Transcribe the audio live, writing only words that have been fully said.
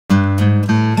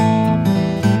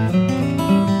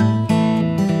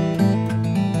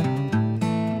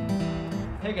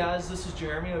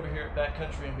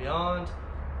Backcountry and Beyond,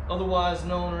 otherwise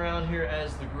known around here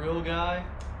as the Grill Guy.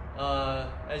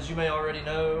 As you may already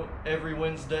know, every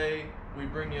Wednesday we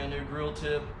bring you a new grill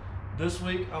tip. This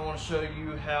week I want to show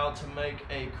you how to make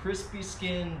a crispy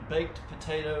skin baked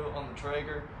potato on the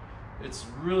Traeger. It's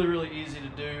really easy to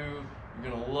do.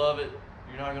 You're going to love it.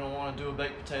 You're not going to want to do a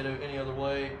baked potato any other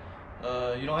way.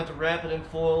 You don't have to wrap it in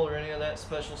foil or any of that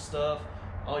special stuff.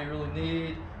 All you really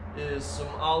need is some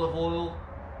olive oil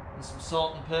and some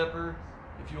salt and pepper.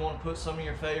 If you want to put some of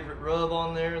your favorite rub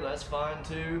on there, that's fine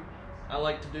too. I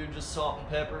like to do just salt and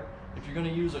pepper. If you're going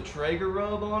to use a Traeger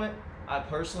rub on it, I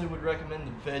personally would recommend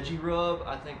the veggie rub.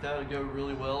 I think that would go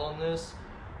really well on this.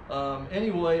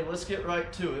 Anyway, let's get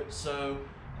right to it. So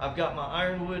I've got my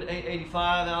Ironwood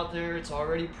 885 out there. It's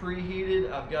already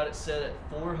preheated. I've got it set at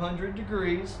 400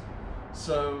 degrees.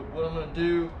 So what I'm going to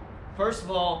do, first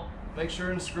of all, make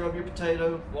sure and scrub your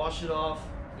potato, wash it off,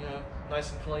 you know,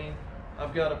 nice and clean.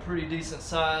 I've got a pretty decent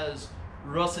size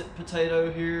russet potato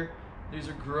here. These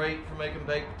are great for making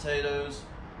baked potatoes.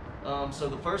 So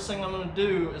the first thing I'm going to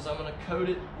do is I'm going to coat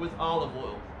it with olive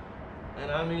oil. And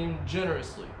I mean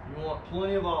generously. You want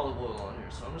plenty of olive oil on here.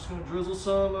 So I'm just going to drizzle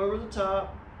some over the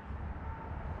top.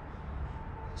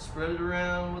 Spread it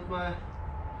around with my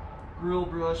grill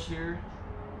brush here.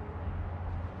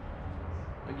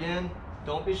 Again,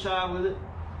 don't be shy with it.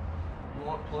 You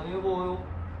want plenty of oil.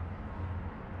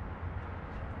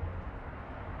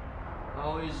 I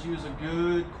always use a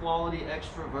good quality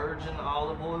extra virgin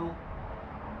olive oil.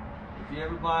 If you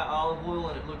ever buy olive oil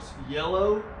and it looks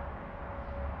yellow,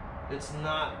 it's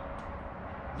not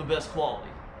the best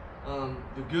quality.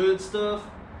 The good stuff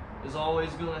is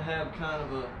always going to have kind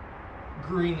of a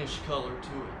greenish color to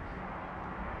it.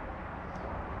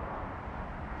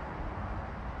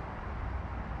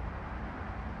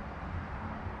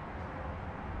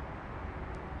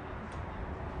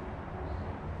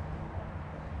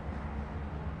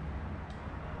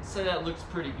 I'd say that looks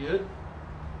pretty good.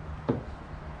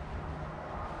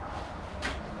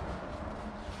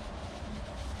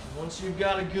 Once you've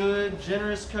got a good,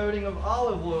 generous coating of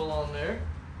olive oil on there,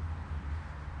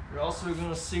 you're also going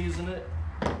to season it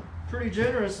pretty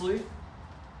generously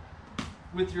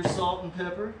with your salt and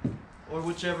pepper, or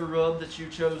whichever rub that you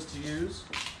chose to use.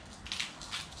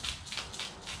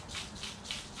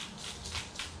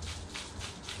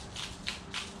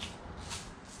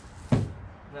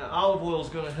 Now, olive oil is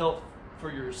going to help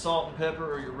for your salt and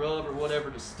pepper or your rub or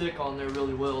whatever to stick on there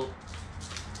really well.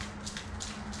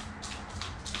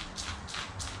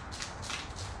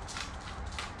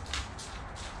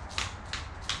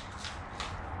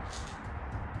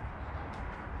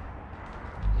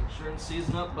 Make sure and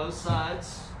season up both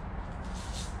sides.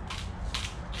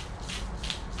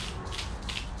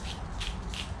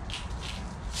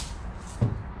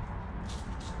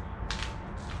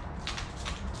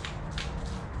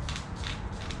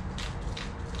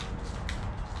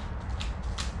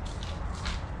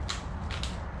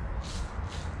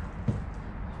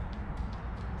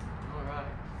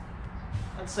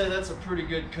 I'd say that's a pretty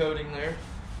good coating there.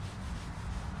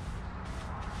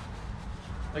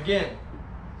 Again,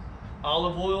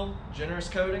 olive oil, generous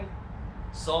coating,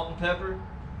 salt and pepper,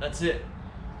 that's it.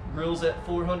 Grill's at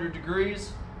 400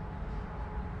 degrees.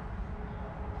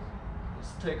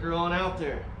 Let's take her on out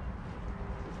there.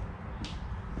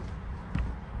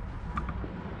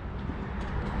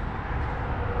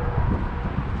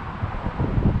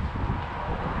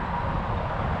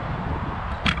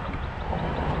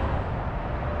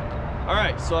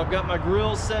 Alright, so I've got my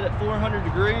grill set at 400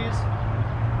 degrees.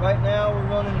 Right now we're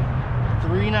running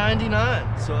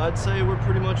 399, so I'd say we're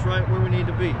pretty much right where we need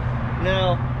to be.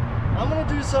 Now, I'm going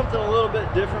to do something a little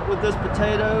bit different with this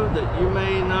potato that you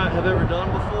may not have ever done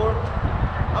before.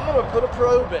 I'm going to put a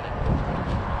probe in it.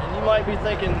 And you might be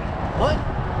thinking, what?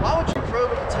 Why would you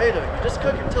probe a potato? You just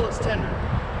cook it until it's tender.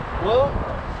 Well,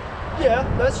 yeah,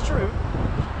 that's true.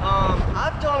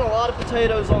 I've done a lot of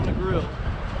potatoes on the grill.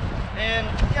 And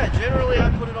yeah, generally I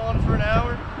put it on for an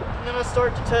hour and then I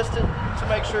start to test it to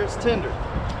make sure it's tender.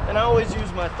 And I always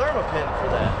use my thermopin for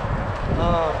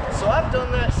that. So I've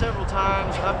done that several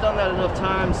times. I've done that enough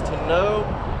times to know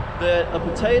that a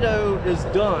potato is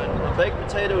done. A baked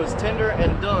potato is tender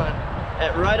and done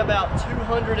at right about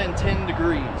 210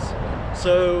 degrees.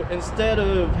 So instead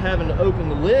of having to open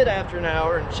the lid after an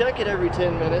hour and check it every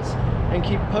 10 minutes and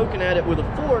keep poking at it with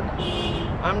a fork,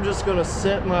 I'm just going to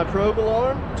set my probe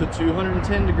alarm to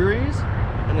 210 degrees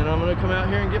and then I'm going to come out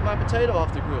here and get my potato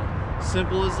off the grill.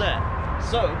 Simple as that.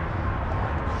 So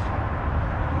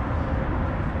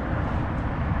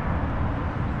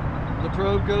the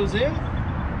probe goes in.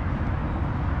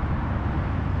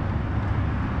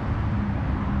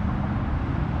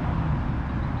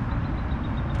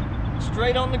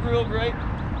 straight on the grill grate.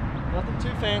 Nothing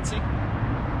too fancy.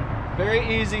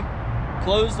 Very easy.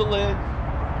 Close the lid.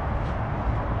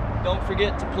 Don't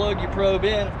forget to plug your probe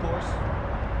in, of course.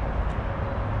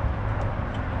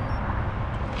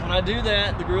 When I do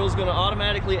that, the grill's going to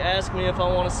automatically ask me if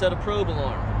I want to set a probe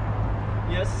alarm.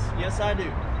 Yes I do.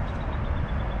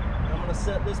 I'm going to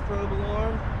set this probe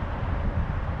alarm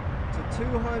to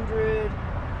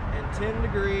 210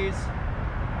 degrees.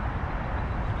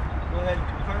 Go ahead and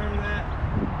confirm that.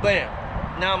 Bam!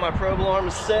 Now my probe alarm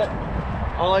is set.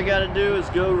 All I got to do is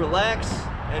go relax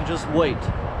and just wait.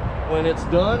 When it's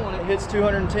done, when it hits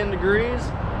 210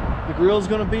 degrees, the grill's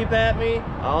gonna beep at me.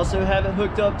 I also have it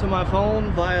hooked up to my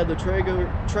phone via the Traeger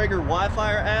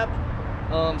WiFire app.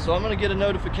 So I'm gonna get a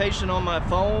notification on my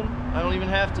phone. I don't even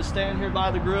have to stand here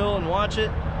by the grill and watch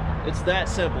it. It's that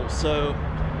simple. So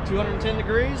 210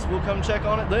 degrees, we'll come check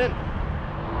on it then.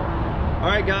 All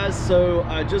right guys, so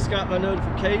I just got my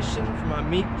notification for my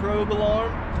meat probe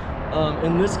alarm.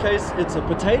 In this case, it's a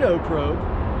potato probe.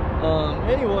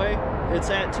 Anyway, it's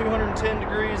at 210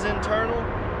 degrees internal,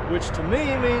 which to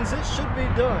me means it should be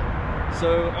done.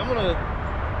 So I'm gonna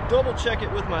double check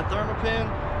it with my thermopen.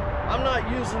 I'm not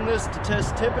using this to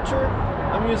test temperature.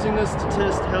 I'm using this to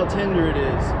test how tender it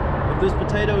is. If this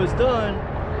potato is done,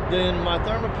 then my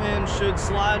thermopen should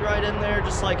slide right in there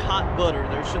just like hot butter.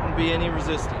 There shouldn't be any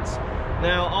resistance.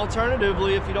 Now,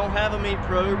 alternatively, if you don't have a meat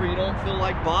probe or you don't feel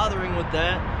like bothering with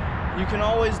that, you can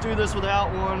always do this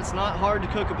without one. It's not hard to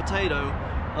cook a potato.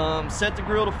 Set the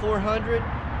grill to 400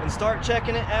 and start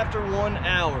checking it after 1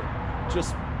 hour.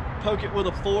 Just poke it with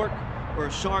a fork or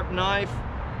a sharp knife.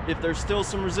 If there's still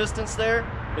some resistance there,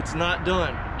 it's not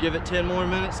done. Give it 10 more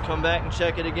minutes, come back and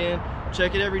check it again.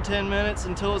 Check it every 10 minutes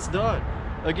until it's done.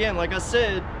 Again, like I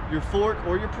said, your fork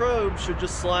or your probe should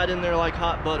just slide in there like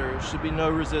hot butter. There should be no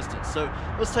resistance. So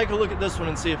let's take a look at this one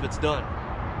and see if it's done.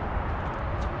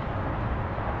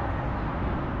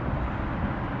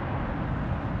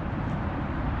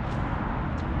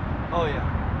 Oh yeah,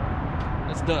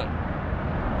 it's done.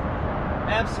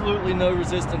 Absolutely no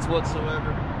resistance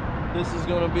whatsoever. This is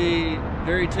going to be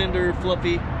very tender,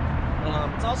 fluffy.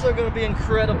 It's also going to be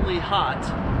incredibly hot,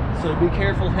 so be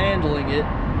careful handling it.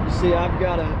 You see, I've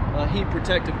got a heat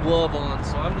protective glove on,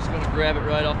 so I'm just going to grab it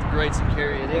right off the grates and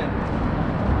carry it in.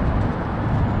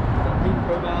 That heat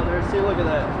probe out there, see, look at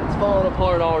that. It's falling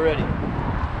apart already.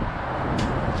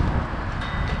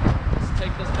 Let's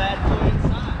take this bad boy inside.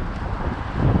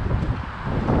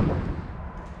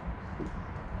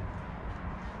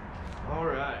 All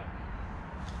right.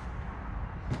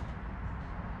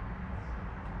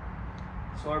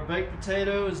 So our baked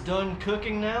potato is done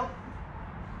cooking now.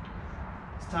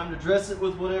 It's time to dress it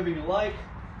with whatever you like.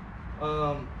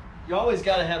 You always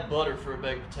got to have butter for a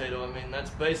baked potato. I mean,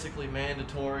 that's basically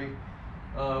mandatory.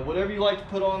 Whatever you like to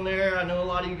put on there. I know a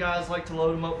lot of you guys like to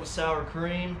load them up with sour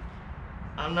cream.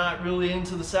 I'm not really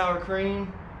into the sour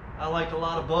cream. I like a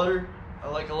lot of butter. I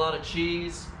like a lot of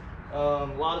cheese. A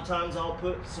lot of times I'll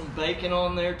put some bacon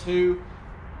on there too.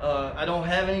 I don't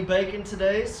have any bacon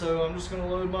today, so I'm just going to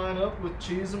load mine up with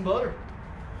cheese and butter.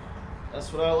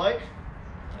 That's what I like.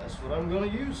 That's what I'm going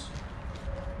to use.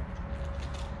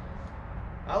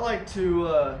 I like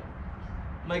to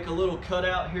make a little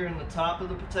cutout here in the top of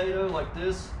the potato like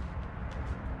this.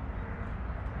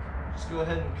 Just go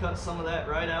ahead and cut some of that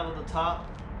right out of the top.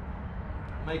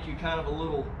 Make you kind of a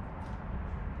little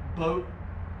boat,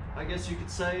 I guess you could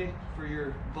say, for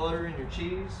your butter and your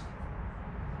cheese.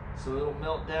 So it'll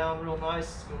melt down real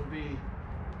nice. It's going to be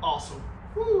awesome.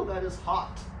 Woo, that is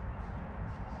hot.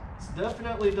 It's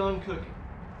definitely done cooking.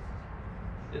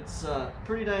 It's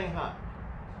pretty dang hot.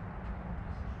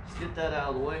 Let's get that out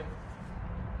of the way.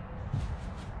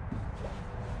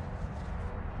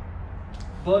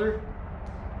 Butter.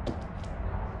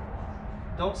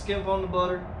 Don't skimp on the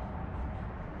butter.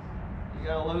 You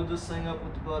gotta load this thing up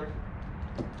with the butter.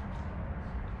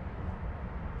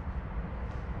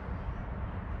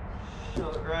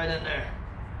 Shove it right in there.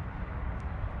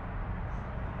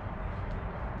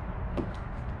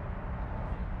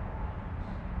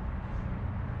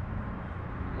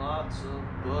 Lots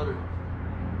of butter.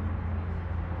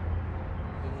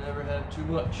 You can never have too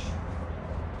much.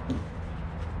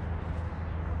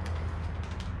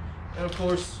 And of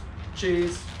course,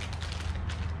 cheese.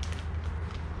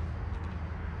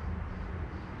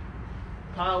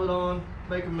 Pile it on,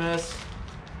 make a mess.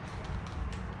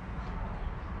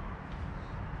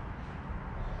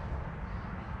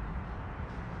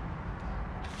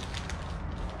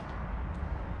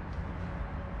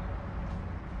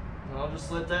 And I'll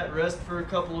just let that rest for a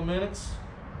couple of minutes.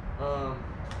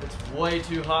 It's way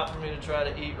too hot for me to try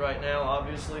to eat right now,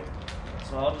 obviously.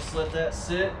 So I'll just let that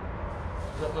sit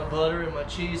Let my butter and my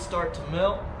cheese start to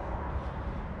melt.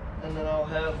 And then I'll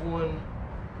have one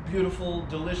beautiful,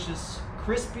 delicious,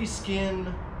 crispy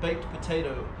skin baked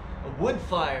potato. A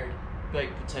wood-fired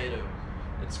baked potato.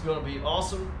 It's gonna be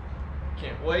awesome.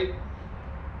 Can't wait.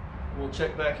 We'll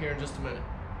check back here in just a minute.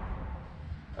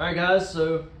 All right, guys,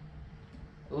 so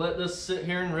let this sit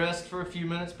here and rest for a few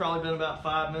minutes, probably been about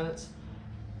 5 minutes.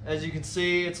 As you can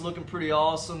see, it's looking pretty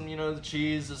awesome. You know, the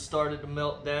cheese has started to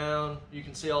melt down. You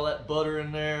can see all that butter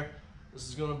in there. This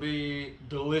is gonna be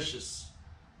delicious.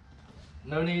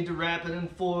 No need to wrap it in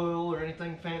foil or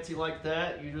anything fancy like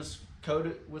that. You just coat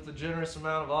it with a generous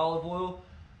amount of olive oil,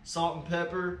 salt and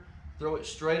pepper, throw it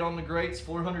straight on the grates,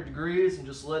 400 degrees, and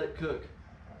just let it cook.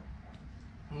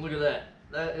 And look at that.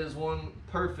 That is one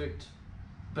perfect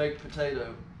baked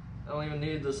potato. I don't even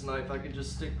need this knife. I could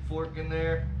just stick the fork in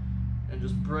there and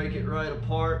just break it right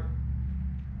apart.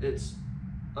 It's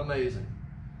amazing.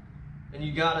 And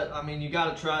you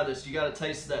gotta try this. You gotta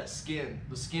taste that skin.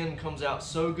 The skin comes out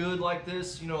so good like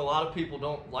this. You know, a lot of people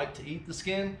don't like to eat the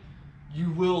skin.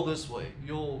 You will this way.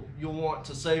 You'll want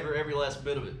to savor every last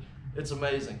bit of it. It's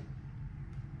amazing.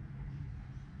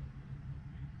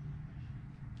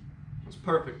 It's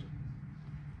perfect.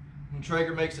 And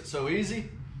Traeger makes it so easy.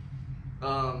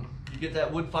 You get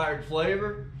that wood-fired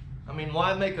flavor. I mean,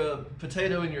 why make a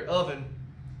potato in your oven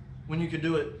when you could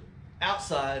do it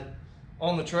outside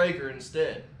on the Traeger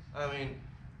instead? I mean,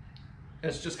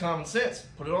 it's just common sense.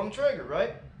 Put it on the Traeger,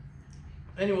 right?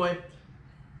 Anyway,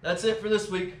 that's it for this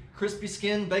week. Crispy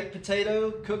skin baked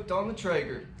potato cooked on the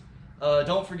Traeger.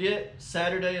 Don't forget,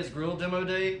 Saturday is grill demo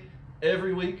day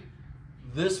every week.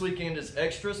 This weekend is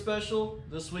extra special.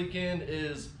 This weekend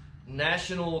is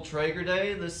National Traeger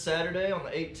Day this Saturday on the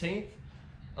 18th.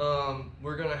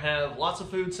 We're gonna have lots of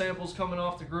food samples coming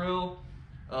off the grill.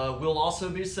 We'll also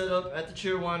be set up at the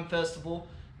Cheerwine Festival.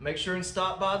 Make sure and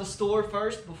stop by the store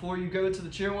first before you go to the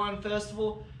Cheerwine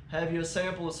Festival. Have you a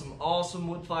sample of some awesome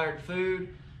wood-fired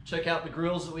food. Check out the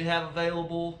grills that we have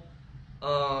available.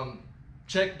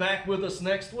 Check back with us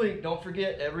next week. Don't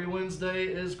forget, every Wednesday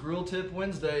is Grill Tip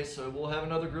Wednesday, so we'll have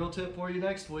another grill tip for you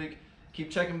next week.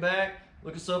 Keep checking back.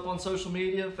 Look us up on social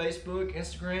media, Facebook,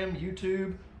 Instagram,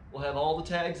 YouTube. We'll have all the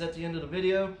tags at the end of the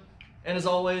video. And as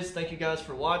always, thank you guys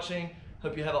for watching.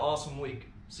 Hope you have an awesome week.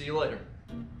 See you later.